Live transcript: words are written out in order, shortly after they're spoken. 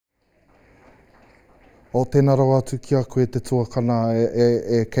O tēnā rau atu ki a koe te tuakana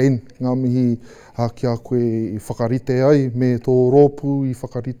e Kein. Ngā mihi ki a koe i whakarite ai, me tō rōpū i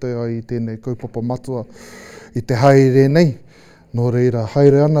whakarite ai i tēnei kaupapa matua i te haere nei. Nō reira,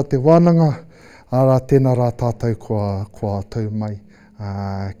 haere ana te wānanga, ara tēnā rā tātou kua tau mai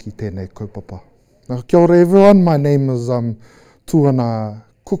ki tēnei kaupapa. Kia ora everyone, my name is Tuana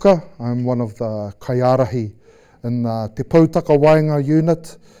Kuka. I'm one of the kaiarahi in Te Pautaka Wainga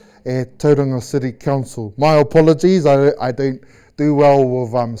unit at Tauranga City Council. My apologies, I don't do well with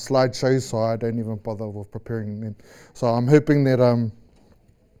slideshows, so I don't even bother with preparing them. So I'm hoping that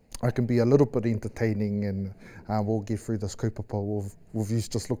I can be a little bit entertaining and we'll get through this kaupapa with you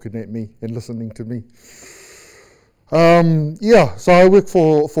just looking at me and listening to me. So I work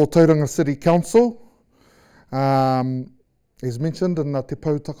for Tauranga City Council. As mentioned in the Te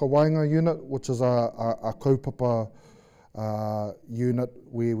Pautaka Wainga unit, which is a kaupapa unit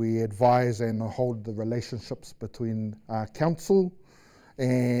where we advise and hold the relationships between council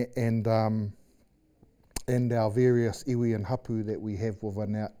and our various iwi and hapu that we have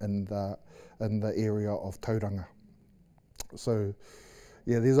within in the area of Tauranga. So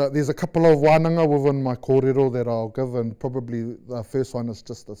yeah, there's a couple of wānanga within my kōrero that I'll give, and probably the first one is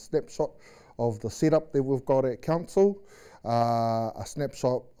just a snapshot of the setup that we've got at council. A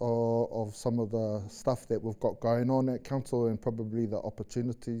snapshot of some of the stuff that we've got going on at council, and probably the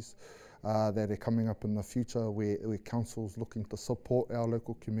opportunities that are coming up in the future where council's looking to support our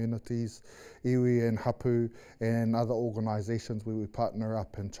local communities, iwi and hapu and other organisations where we partner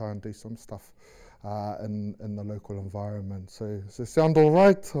up and try and do some stuff in the local environment. So sound all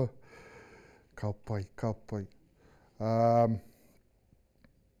right? Ka pai.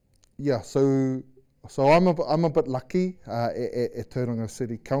 So I'm a bit lucky at Tauranga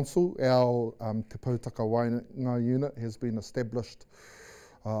City Council. Our Te Pautaka Wainga unit has been established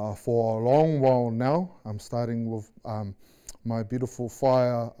for a long while now. I'm starting with my beautiful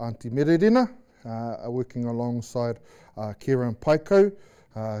whaia Auntie Mererina, working alongside Kieran Paiko,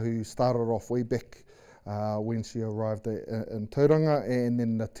 who started off way back when she arrived in Tauranga, and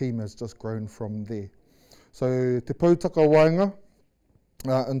then the team has just grown from there. So Te Pautaka Wainga,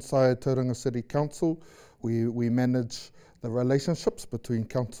 inside Tauranga City Council, we manage the relationships between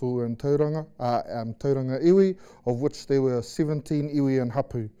council and Tauranga iwi, of which there were 17 iwi and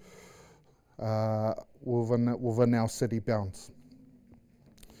hapu within our city bounds.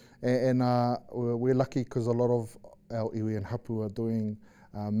 And we're lucky because a lot of our iwi and hapu are doing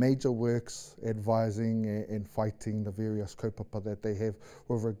major works, advising and fighting the various kaupapa that they have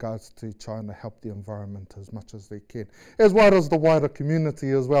with regards to trying to help the environment as much as they can, as well as the wider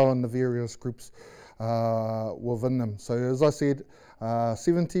community as well, and the various groups within them. So as I said,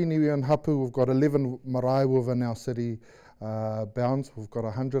 17 iwi and hapu, we've got 11 marae within our city bounds. We've got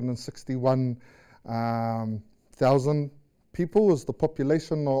 161,000 people is the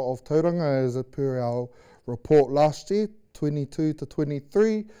population of Tauranga as per our report last year, 22 to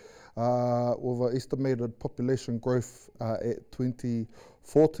 23, with an estimated population growth at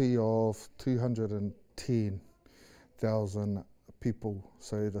 2040 of 210,000 people.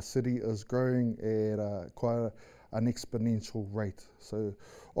 So the city is growing at quite an exponential rate. So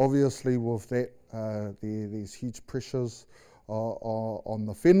obviously with that, there's huge pressures on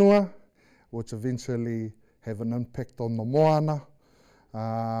the whenua, which eventually have an impact on the moana.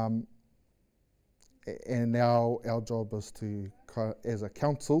 And our job is to, as a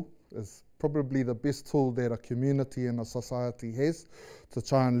council, is probably the best tool that a community and a society has to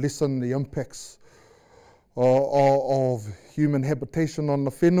try and lessen the impacts of human habitation on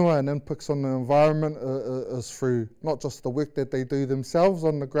the whenua and impacts on the environment is through not just the work that they do themselves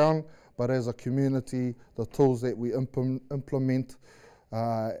on the ground, but as a community, the tools that we implement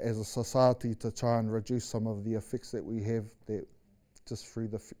as a society to try and reduce some of the effects that we have, that just through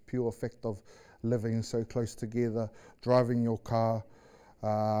the pure effect of living so close together, driving your car,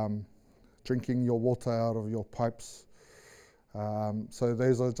 drinking your water out of your pipes. So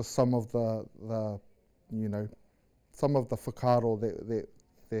those are just some of the some of the whakaaro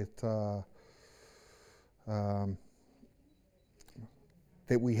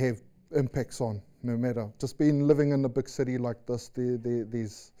that we have impacts on, no matter. Just being living in a big city like this,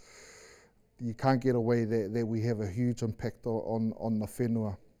 there's you can't get away that we have a huge impact on the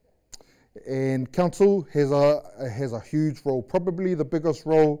whenua. And council has a huge role, probably the biggest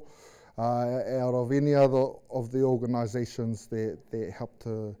role out of any other of the organisations that help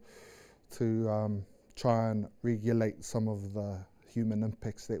to try and regulate some of the human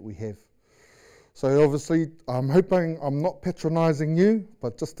impacts that we have. So obviously, I'm hoping I'm not patronising you,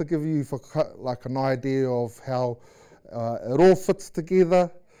 but just to give you like an idea of how it all fits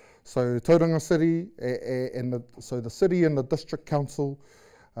together. So Tauranga City, so the city and the district council,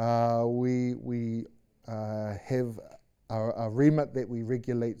 we have a remit that we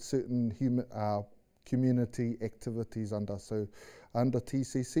regulate certain community activities under. So under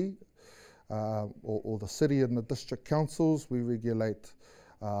TCC, or the city and the district councils, we regulate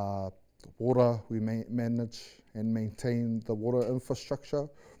water, we manage and maintain the water infrastructure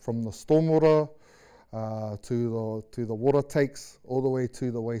from the stormwater to the water takes, all the way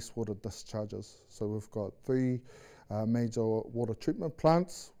to the wastewater discharges. So we've got 3 major water treatment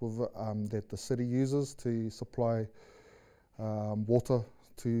plants that the city uses to supply water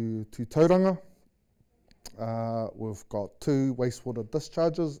to Tauranga. We've got 2 wastewater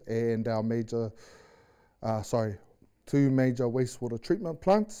discharges and our 2 major wastewater treatment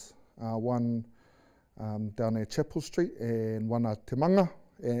plants, one down at Chapel Street and one at Te Manga,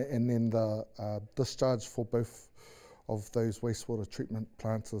 and then the discharge for both of those wastewater treatment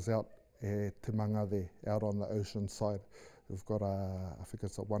plants is out at Te Manga there, out on the ocean side. We've got I think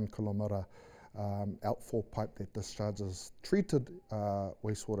it's a 1 kilometre outfall pipe that discharges treated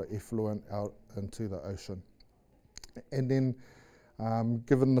wastewater effluent out into the ocean. And then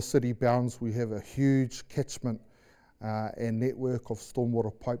given the city bounds, we have a huge catchment and network of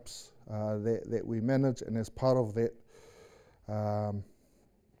stormwater pipes that we manage, and as part of that,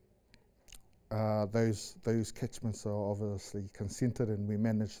 those catchments are obviously consented, and we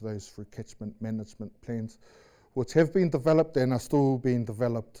manage those through catchment management plans, which have been developed and are still being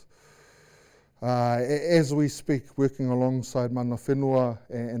developed as we speak, working alongside mana whenua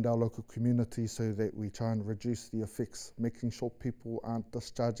and our local community, so that we try and reduce the effects, making sure people aren't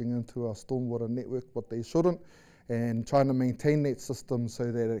discharging into our stormwater network what they shouldn't, and trying to maintain that system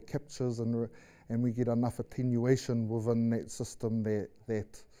so that it captures and we get enough attenuation within that system that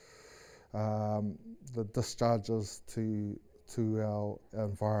the discharges to our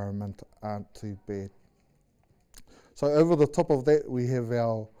environment aren't too bad. So over the top of that, we have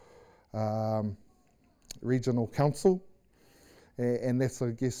our regional council, and that's,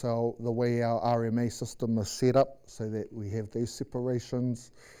 I guess, the way our RMA system is set up, so that we have those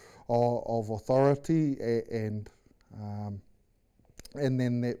separations of authority, and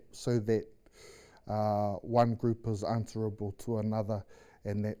then that, so that one group is answerable to another,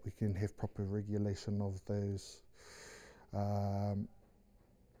 and that we can have proper regulation of those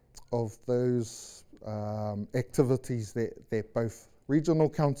activities that both Regional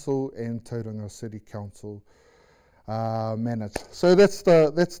Council and Tauranga City Council manage. So that's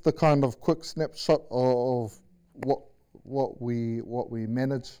the kind of quick snapshot of what we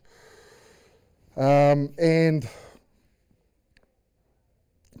manage, and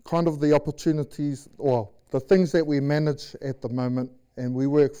kind of the opportunities, or the things that we manage at the moment. And we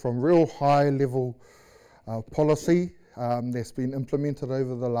work from real high level policy that's been implemented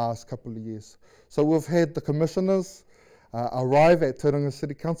over the last couple of years. So we've had the commissioners arrive at Tauranga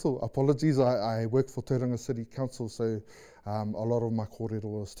City Council. Apologies, I work for Tauranga City Council, so a lot of my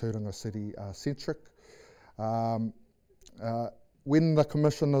kōrero is Tauranga City centric. When the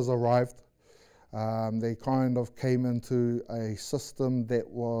commissioners arrived, they kind of came into a system that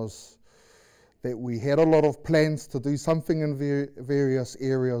we had a lot of plans to do something in various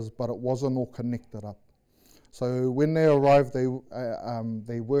areas, but it wasn't all connected up. So when they arrived, they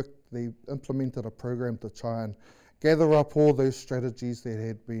implemented a program to try and gather up all those strategies that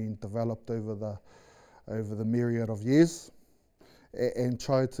had been developed over the myriad of years, and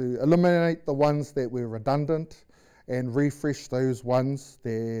try to eliminate the ones that were redundant and refresh those ones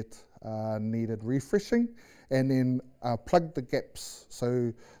that needed refreshing, and then plug the gaps.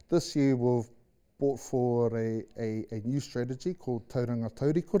 So this year we've brought forward a new strategy called Tauranga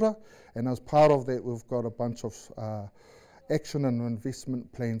Taurikura, and as part of that we've got a bunch of action and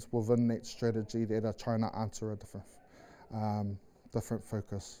investment plans within that strategy that are trying to answer a different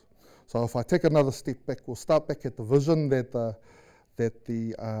focus. So if I take another step back, we'll start back at the vision that the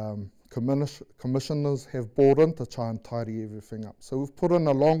commissioners have brought in to try and tidy everything up. So we've put in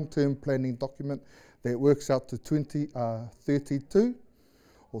a long-term planning document that works out to 2032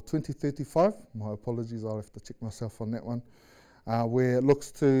 or 2035. My apologies, I'll have to check myself on that one, where it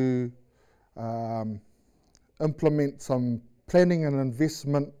looks to implement some planning and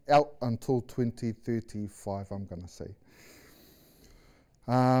investment out until 2035, I'm going to say.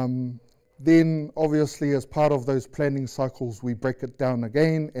 Then obviously, as part of those planning cycles, we break it down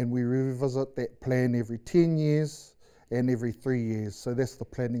again and we revisit that plan every 10 years and every 3 years. So that's the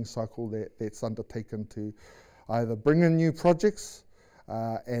planning cycle that's undertaken to either bring in new projects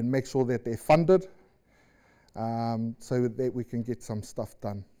and make sure that they're funded, so that we can get some stuff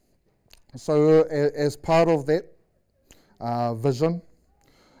done. So as part of that vision,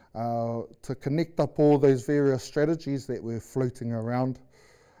 To connect up all those various strategies that were floating around,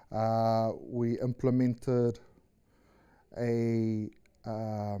 we implemented a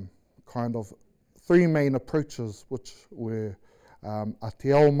kind of three main approaches, which were a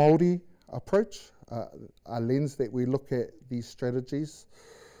te ao Māori approach, a lens that we look at these strategies,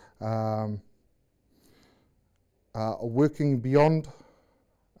 working beyond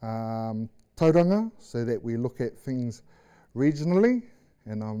tauranga, so that we look at things regionally,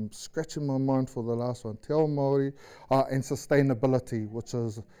 and I'm scratching my mind for the last one, te ao Māori, and sustainability, which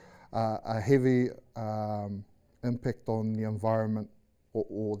is a heavy impact on the environment,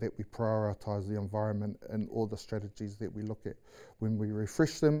 or that we prioritise the environment in all the strategies that we look at when we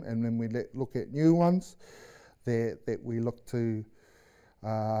refresh them, and when we look at new ones, that we look to,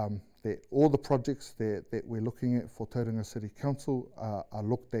 that all the projects that we're looking at for Tauranga City Council are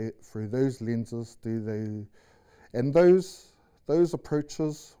looked at through those lenses. And those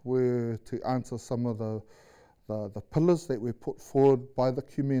approaches were to answer some of the pillars that were put forward by the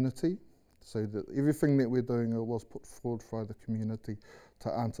community, so that everything that we're doing was put forward by the community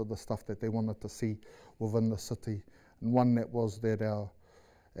to answer the stuff that they wanted to see within the city. And one that was that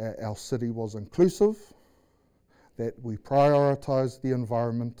our city was inclusive, that we prioritise the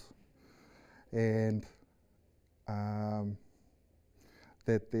environment, and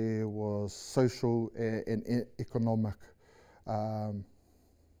that there was social and economic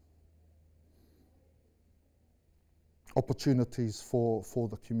opportunities for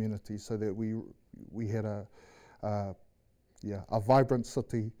the community, so that we had a vibrant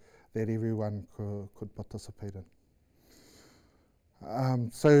city that everyone could participate in.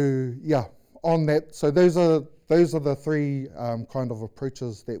 On that, so those are the three kind of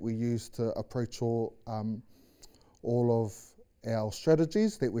approaches that we use to approach all of our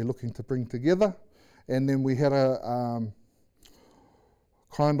strategies that we're looking to bring together. And then we had a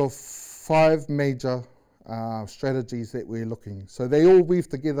kind of 5 major strategies that we're looking. So they all weave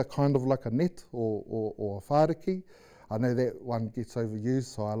together kind of like a net or a whāriki. I know that one gets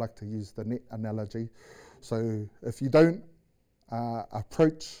overused, so I like to use the net analogy. So if you don't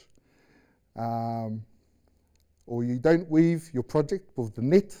approach or you don't weave your project with the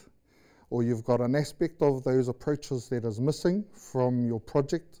net, or you've got an aspect of those approaches that is missing from your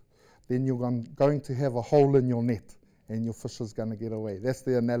project, then you're going to have a hole in your net and your fish is going to get away. That's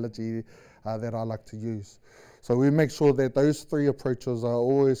the analogy that I like to use. So we make sure that those 3 approaches are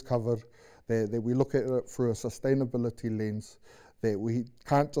always covered, that we look at it through a sustainability lens, that we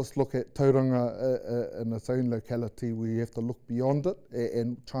can't just look at tauranga in its own locality. We have to look beyond it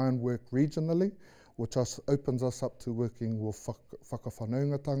and try and work regionally, which opens us up to working with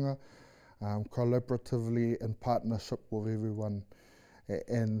whakawhanaungatanga, collaboratively in partnership with everyone.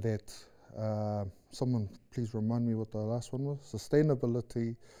 And that, someone please remind me what the last one was,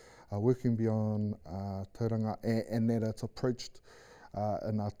 sustainability, working beyond tauranga, and that it's approached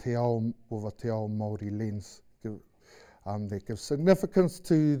in a te ao, with a te ao Māori lens. That gives significance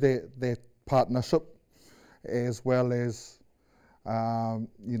to that partnership, as well as a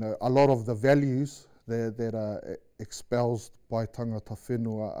lot of the values that are espoused by tangata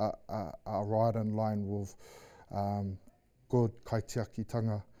whenua are right in line with good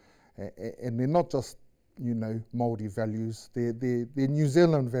kaitiakitanga, and they're not just Māori values, they're New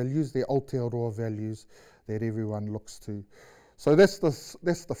Zealand values, they're Aotearoa values that everyone looks to. So that's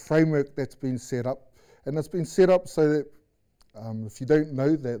the framework that's been set up. And it's been set up so that, if you don't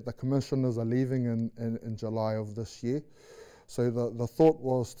know, that the commissioners are leaving in July of this year. So the thought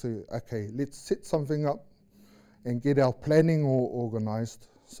was to, okay, let's set something up and get our planning all organised,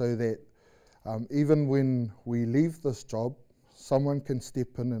 so that even when we leave this job, someone can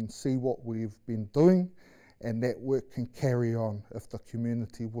step in and see what we've been doing, and that work can carry on if the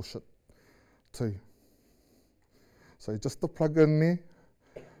community wish it to. So just to plug in there,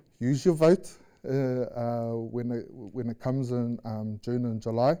 use your vote. When it comes in June and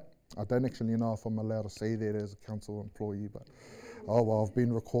July. I don't actually know if I'm allowed to say that as a council employee, but oh well, I've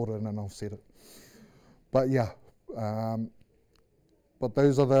been recorded and I've said it. But yeah, but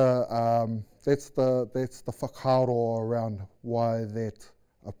those are the that's the whakaaro around why that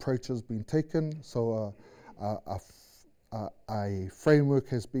approach has been taken. So a framework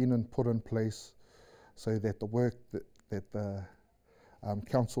has been put in place, so that the work that the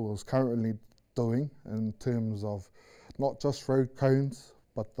council is currently doing in terms of not just road cones,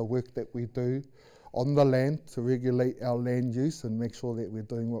 but the work that we do on the land to regulate our land use and make sure that we're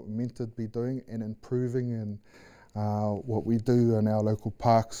doing what we're meant to be doing, and improving in what we do in our local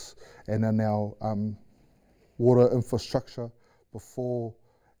parks and in our water infrastructure before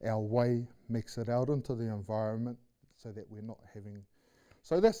our way makes it out into the environment, so that we're not having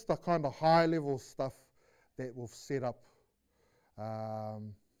So that's the kind of high level stuff that we've set up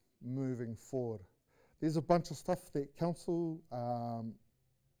moving forward. There's a bunch of stuff that council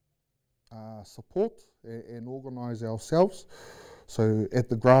support and organise ourselves. So at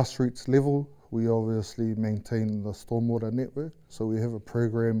the grassroots level, we obviously maintain the stormwater network. So we have a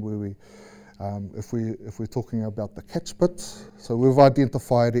program where we, if we're talking about the catch pits, so we've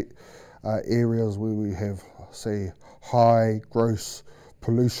identified areas where we have, say, high gross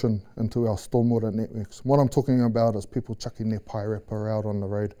pollution into our stormwater networks. What I'm talking about is people chucking their pairapa out on the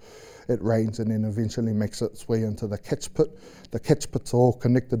road. It rains and then eventually makes its way into the catch pit. The catch pits are all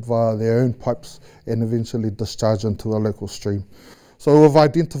connected via their own pipes and eventually discharge into a local stream. So we've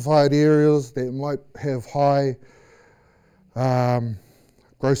identified areas that might have high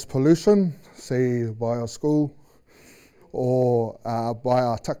gross pollution, say by a school or by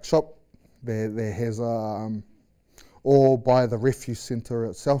our tuck shop that has or by the refuse centre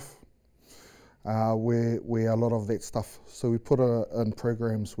itself, where a lot of that stuff. So we put in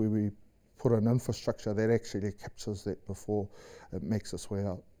programs where we put in infrastructure that actually captures that before it makes its way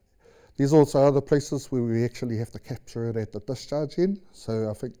out. There's also other places where we actually have to capture it at the discharge end. So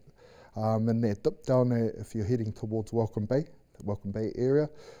I think in that dip down there, if you're heading towards Welcome Bay, the Welcome Bay area,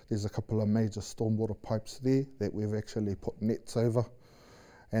 there's a couple of major stormwater pipes there that we've actually put nets over,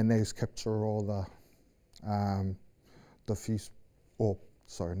 and those capture all the diffuse, or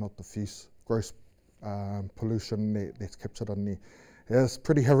sorry, not diffuse, gross pollution that's captured on there. Yeah, it's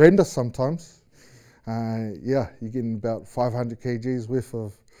pretty horrendous sometimes. Yeah, you're getting about 500 kgs worth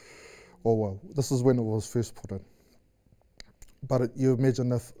of, oh well, this is when it was first put in. But you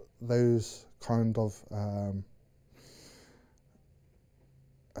imagine if those kind of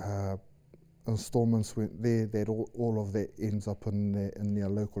installments went there, that all of that ends up in their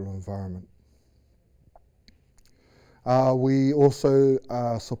local environment. We also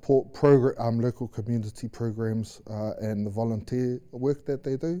support local community programs and the volunteer work that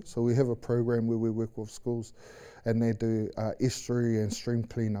they do. So we have a program where we work with schools and they do estuary and stream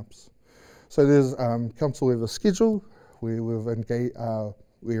cleanups. So there's council have a schedule where we're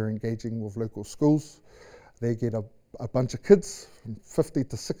engaging with local schools. They get a bunch of kids, from 50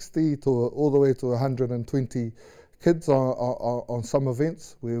 to 60 to all the way to 120 kids on some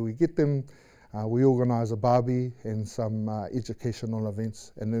events where we get them. We organise a barbie and some educational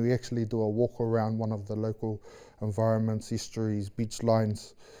events, and then we actually do a walk around one of the local environments, estuaries, beach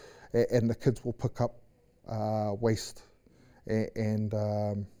lines, and the kids will pick up waste. And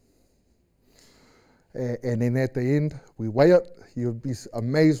then at the end, we weigh it. You'd be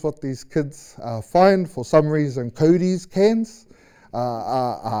amazed what these kids find. For some reason, Cody's cans,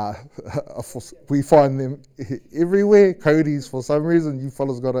 we find them everywhere. Cody's, for some reason, you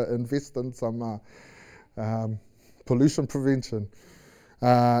fellas got to invest in some pollution prevention.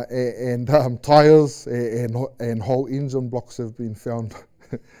 And tyres and whole engine blocks have been found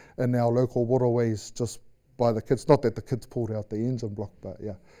in our local waterways just by the kids. Not that the kids pulled out the engine block, but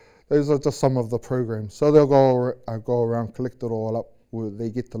yeah. Those are just some of the programs. So they'll go around, collect it all up. They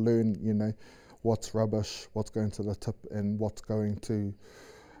get to learn, you know, what's rubbish, what's going to the tip, and what's going to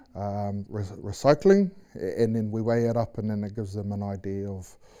recycling. And then we weigh it up, and then it gives them an idea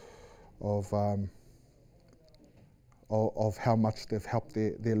of how much they've helped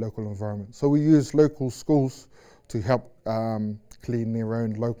their local environment. So we use local schools to help clean their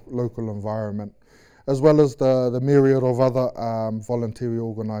own local environment, as well as the myriad of other voluntary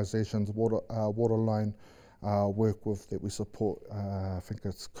organisations, Waterline work with that we support. I think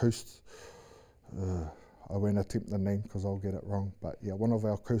it's Coast. I won't attempt the name because I'll get it wrong. But yeah, one of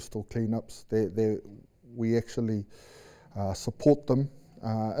our coastal cleanups. We actually support them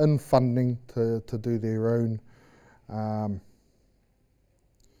in funding to do their own.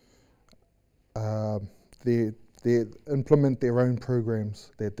 They implement their own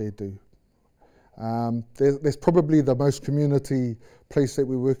programs that they do. There's probably the most community place that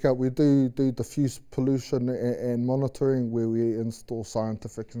we work out. We do diffuse pollution and monitoring, where we install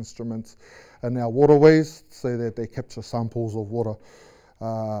scientific instruments in our waterways so that they capture samples of water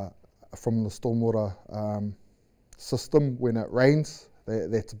from the stormwater system when it rains.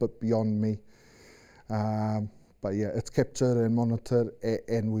 That's a bit beyond me. But yeah, it's captured and monitored,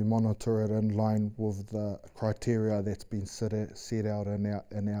 and we monitor it in line with the criteria that's been set out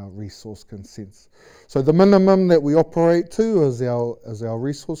in our resource consents. So the minimum that we operate to is our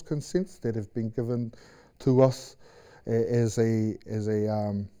resource consents that have been given to us as a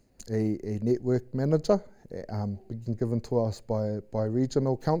network manager, been given to us by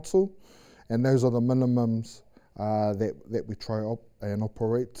regional council, and those are the minimums that we try and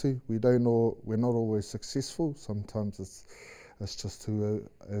operate to. We're not always successful. Sometimes it's just too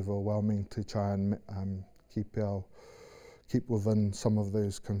overwhelming to try and keep within some of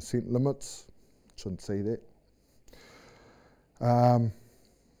those consent limits. Shouldn't say that.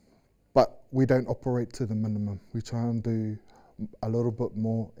 But we don't operate to the minimum. We try and do a little bit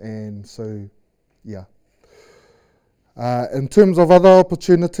more, and so, yeah. In terms of other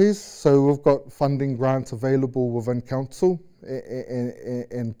opportunities, so we've got funding grants available within council,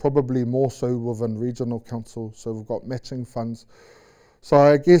 and probably more so within regional council, so we've got matching funds. So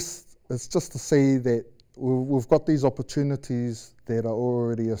I guess it's just to say that we've got these opportunities that are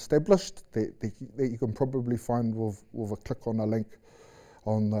already established that you can probably find with a click on a link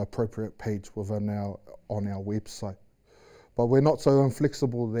on the appropriate page on our website. But we're not so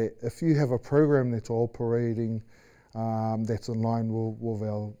inflexible that if you have a program that you're operating that's in line with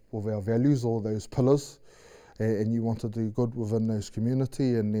our values or those pillars, and you want to do good within those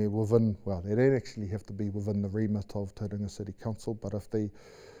community, and they're within, well, they don't actually have to be within the remit of Tauranga City Council, but if they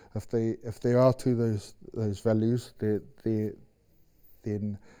are to those values, then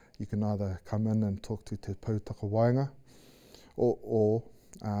you can either come in and talk to Te Pautaka Wainga, or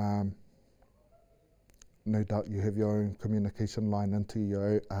no doubt you have your own communication line into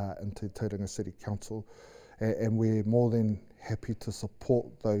Tauranga City Council, and we're more than happy to support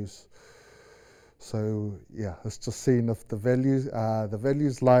those. So yeah, it's just seeing if the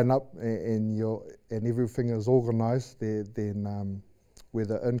values line up and everything is organised, then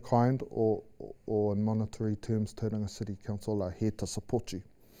whether in kind or in monetary terms, Tauranga City Council are here to support you.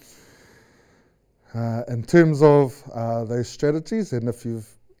 In terms of those strategies, and if you've,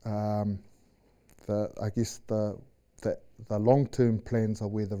 I guess the long-term plans are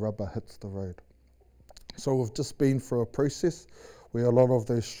where the rubber hits the road. So we've just been through a process where a lot of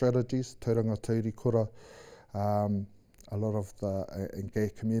those strategies, Tauranga Tauri Kura, a lot of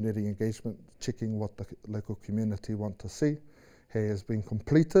the community engagement, checking what the local community want to see, has been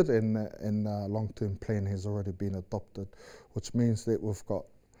completed, and the long-term plan has already been adopted, which means that we've got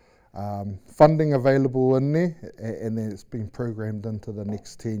funding available in there, and then it's been programmed into the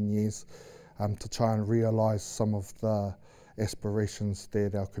next 10 years to try and realise some of the aspirations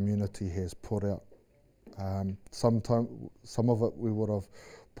that our community has put out. Some of it we would have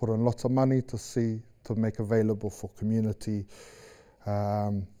put in lots of money to make available for community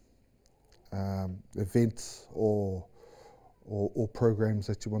events or programs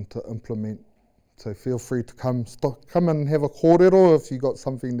that you want to implement. So feel free to come and have a kōrero if you got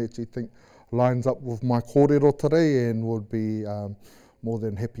something that you think lines up with my kōrero today, and would be more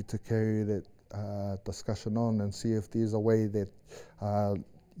than happy to carry that discussion on and see if there's a way that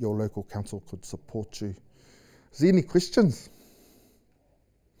your local council could support you. Is there any questions?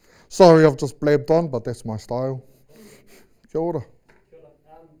 Sorry, I've just blabbed on, but that's my style. Kia ora. Kia ora.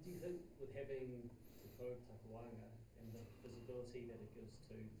 Do you think with having Te Pautaka Wainga and the visibility that it gives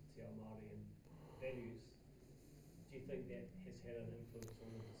to Te Ao Māori and values, do you think that has had an influence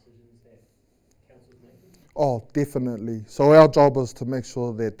on the decisions that council's making? Oh, definitely. So our job is to make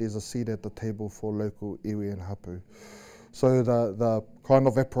sure that there's a seat at the table for local iwi and hapu. So the kind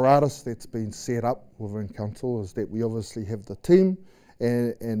of apparatus that's been set up within council is that we obviously have the team,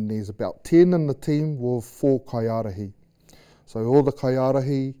 and there's about 10 in the team with 4 kaiarahi. So all the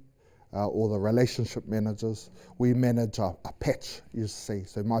kaiarahi, or the relationship managers, we manage a patch, you see.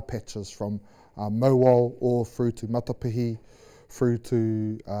 So my patch is from Mowal all through to Matapihi, through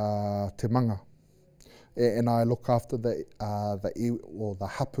to Te Manga. And I look after the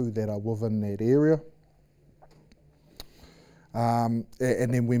hapu that are within that area. And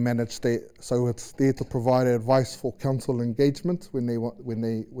then we manage that, so it's there to provide advice for council engagement when they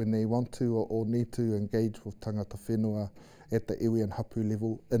want to or need to engage with tangata whenua at the iwi and hapu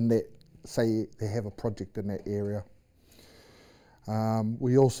level, in that, say they have a project in that area.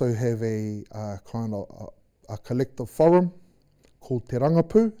 We also have a kind of a collective forum called Te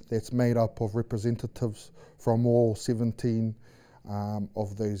Rangapu that's made up of representatives from all 17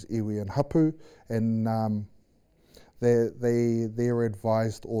 of those iwi and hapu, and they're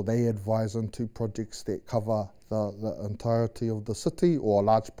advised, or they advise into projects that cover the entirety of the city or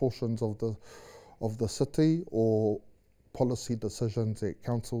large portions of the city, or policy decisions at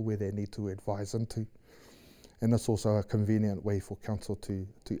council where they need to advise into. And it's also a convenient way for council to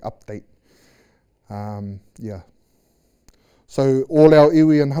update. Yeah. So all our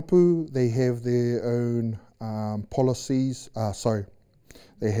iwi and hapu, they have their own policies,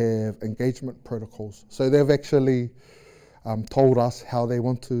 they have engagement protocols. So they've actually told us how they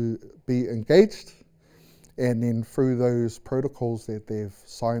want to be engaged, and then through those protocols that they've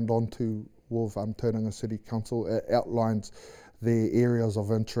signed on to with Tauranga City Council, it outlines their areas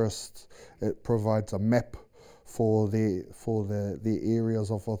of interest. It provides a map for the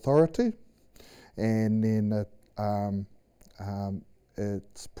areas of authority, and then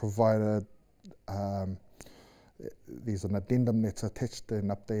it's provided. There's an addendum that's attached and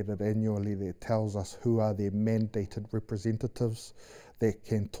updated annually that tells us who are their mandated representatives that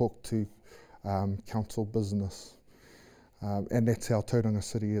can talk to council business. And that's how Tauranga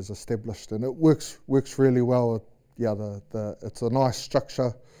City is established, and it works really well. It's a nice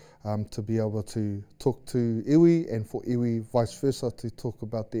structure to be able to talk to iwi, and for iwi vice versa to talk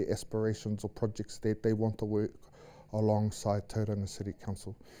about their aspirations or projects that they want to work alongside Tauranga City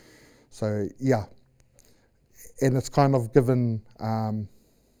Council. So yeah, and it's kind of given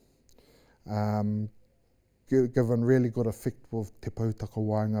really good effect with Te Pautaka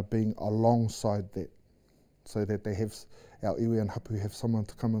Wāinga being alongside that, so that they have, our iwi and hapu have someone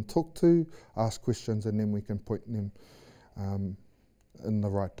to come and talk to, ask questions, and then we can point them in the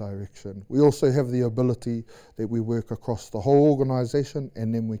right direction. We also have the ability that we work across the whole organisation,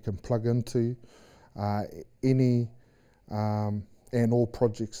 and then we can plug into any and all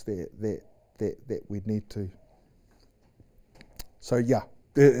projects that we need to. So yeah,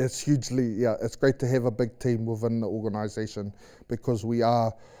 it's it's great to have a big team within the organisation, because we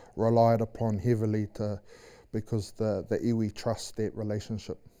are relied upon heavily because the iwi trust that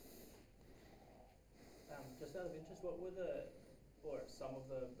relationship. Just out of interest, what were some of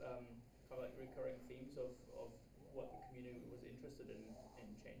the kind of like recurring themes of what the community was interested in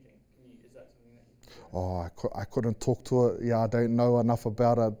changing? Is that something that you I couldn't talk to it. Yeah, I don't know enough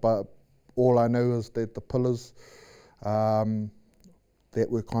about it, but all I know is that the pillars that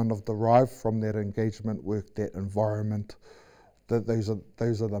were kind of derived from that engagement work, that environment, that those are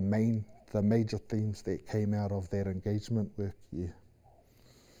the major themes that came out of that engagement work. Yeah.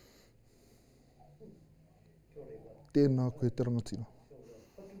 Tēnā koe te rangatira.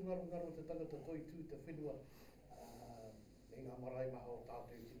 Patu ngaro te tangata toi tū te whenua, me ngā marae maha o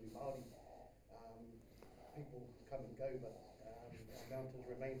tātou tiwi Māori. People come and go, but our mountains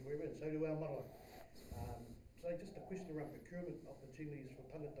remain forever, and so do our marae. So just a question around procurement opportunities for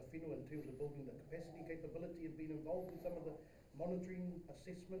tangata whenua in terms of building the capacity, capability, and being involved in some of the monitoring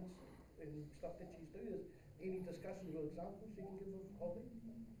assessments and stuff that you do. Is any discussions or examples you can give of it?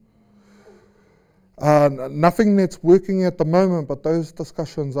 Nothing that's working at the moment, but those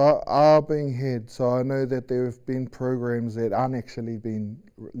discussions are being had. So I know that there have been programs that aren't actually being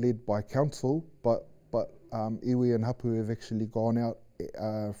led by council, but iwi and hapu have actually gone out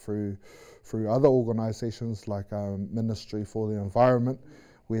through other organisations like Ministry for the Environment,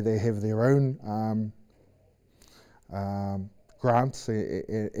 where they have their own grants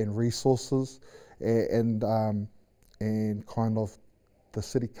and resources, and kind of the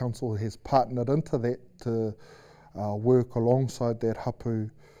City Council has partnered into that to work alongside that hapu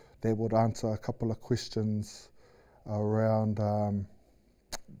that would answer a couple of questions around,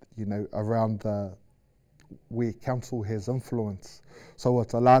 around where council has influence. So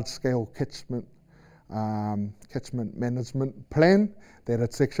it's a large-scale catchment management plan that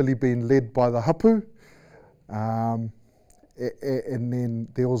it's actually been led by the hapu. And then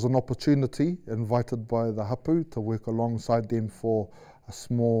there was an opportunity invited by the hapu to work alongside them for a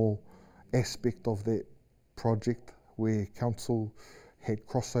small aspect of that project where council had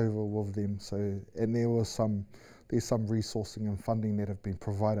crossover with them. So, and there's some resourcing and funding that have been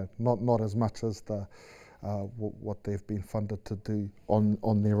provided, not as much as what they've been funded to do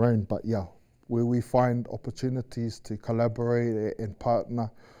on their own, but yeah, where we find opportunities to collaborate and partner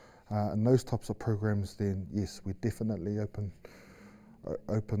in those types of programs, then yes, we're definitely open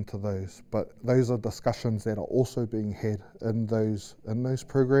to those. But those are discussions that are also being had in those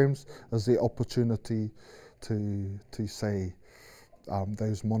programs, is the opportunity to say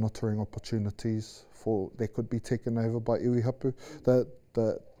those monitoring opportunities that could be taken over by iwi hapu.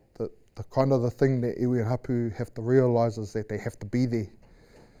 The kind of the thing that iwi and hapu have to realise is that they have to be there.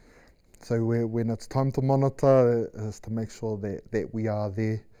 So when it's time to monitor, is to make sure that we are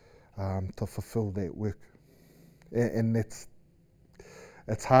there to fulfil that work. And it's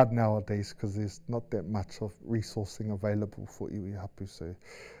hard nowadays because there's not that much of resourcing available for iwi hapu. So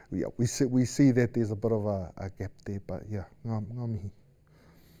yeah, we see that there's a bit of a gap there, but yeah, ngā mihi.